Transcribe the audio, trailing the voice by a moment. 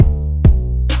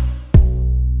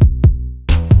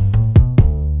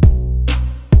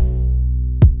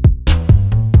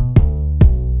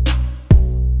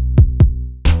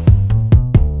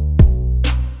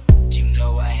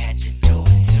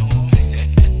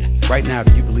Right now,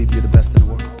 do you believe you're the best in the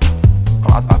world?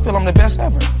 I feel I'm the best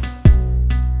ever.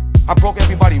 I broke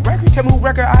everybody's record. Tell me who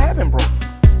record I haven't broke.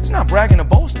 It's not bragging or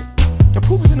boasting. The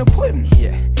proof is in the pudding.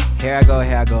 Yeah, here I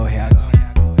go.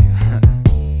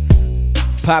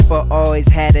 Papa always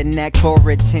had a knack for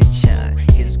attention.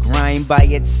 His grind by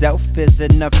itself is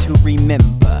enough to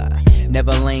remember.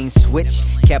 Never lane switch,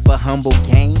 kept a humble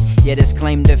game. Yet his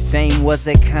claim to fame was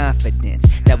a confidence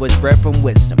that was bred from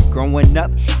wisdom. Growing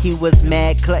up, he was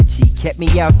mad clutch. He kept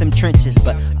me out them trenches,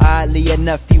 but oddly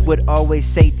enough, he would always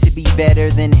say to be better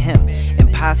than him.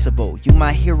 Impossible, you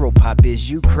my hero, Pop, is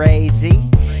you crazy?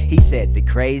 He said the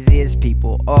craziest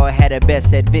people all had the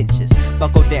best adventures.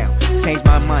 Buckle down, change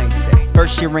my mindset.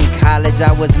 First year in college,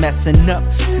 I was messing up.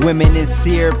 Women in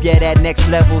syrup, yeah, that next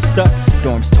level stuff.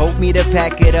 Dorms told me to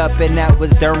pack it up, and that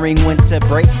was during winter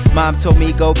break. Mom told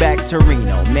me go back to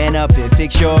Reno, man up and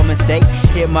fix your mistake.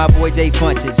 Hit my boy Jay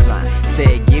Funch's line,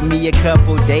 said give me a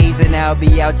couple days and I'll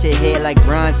be out your head like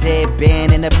bronze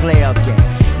headband in a playoff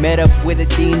game. Met up with a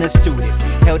dean of students,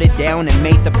 held it down and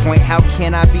made the point, how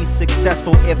can I be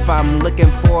successful if I'm looking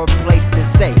for a place to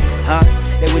stay, huh?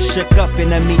 They was shook up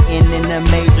in a meeting in a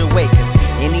major way, cause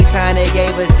anytime they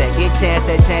gave a second chance,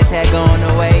 that chance had gone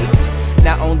away.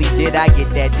 Not only did I get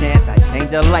that chance, I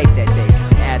changed a life that day.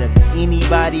 Cause out of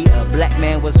anybody, a black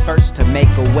man was first to make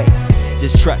a way.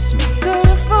 Just trust me.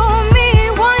 Good for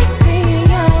me once being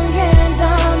young and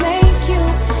dumb. Make you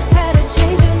had a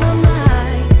change in my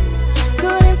mind.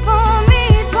 Good for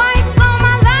me twice on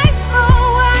my life.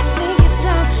 Oh, I think it's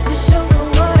time to show the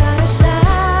world how to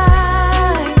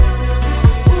shine.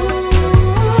 Ooh,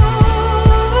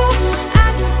 I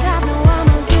can't stop, no,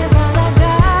 I'ma give all I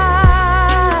got.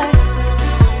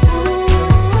 Ooh,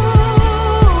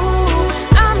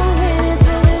 I'ma win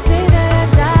until the day that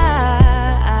I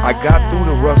die. I got through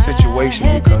the rough situation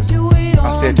because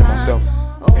I said to myself,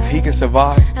 if he can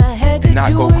survive and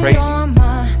not go crazy,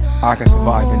 I can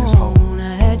survive in this hole.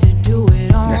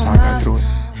 And that's how I got through it.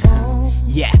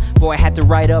 Yeah, boy, I had to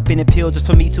write up an appeal just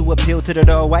for me to appeal to the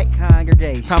all-white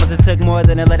congregation. Promises took more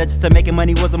than a letter, just to making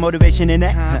money was a motivation in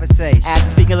that conversation. After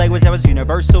speaking language that was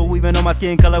universal, even though my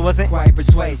skin color wasn't quite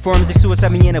persuasive. 4 music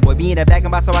suicide me in a boy, me in a bag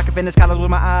and box so I can finish college with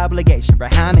my obligation.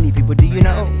 But how many people do you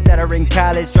know that are in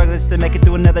college struggling to make it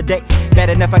through another day? Bad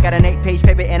enough I got an 8-page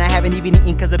paper and I haven't even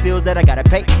eaten cause of bills that I gotta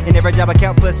pay. And every job I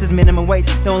count plus is minimum wage.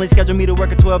 They only schedule me to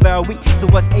work a 12-hour week. So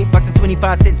what's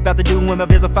 $8.25 about to do when my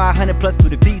bills are 500 plus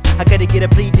through the fees? I could've get a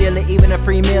plea deal or even a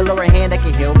free meal or a hand that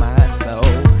can heal my soul.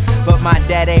 But my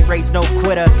dad ain't raised no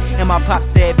quitter, and my pop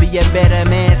said be a better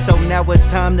man, so now it's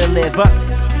time to live up.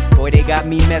 Boy, they got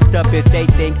me messed up if they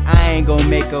think I ain't gon'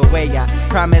 make a way. I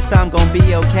promise I'm gon'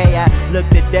 be okay. I look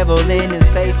the devil in his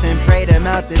face and prayed him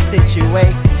out the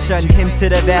situation. Him to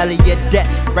the valley of death,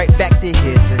 right back to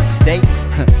his estate.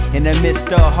 In the midst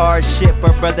of hardship,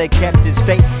 a brother kept his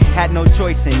faith. Had no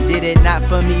choice and did it not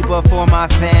for me but for my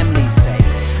family's sake.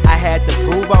 I had to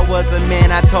prove I was a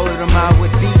man, I told him I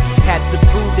would be. Had to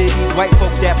prove to these white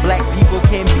folk that black people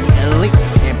can be elite.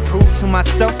 And prove to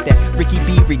myself that Rickie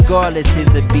B, regardless,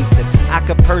 is a beast. If I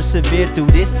could persevere through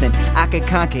this, then I could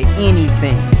conquer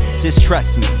anything. Just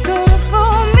trust me. Good for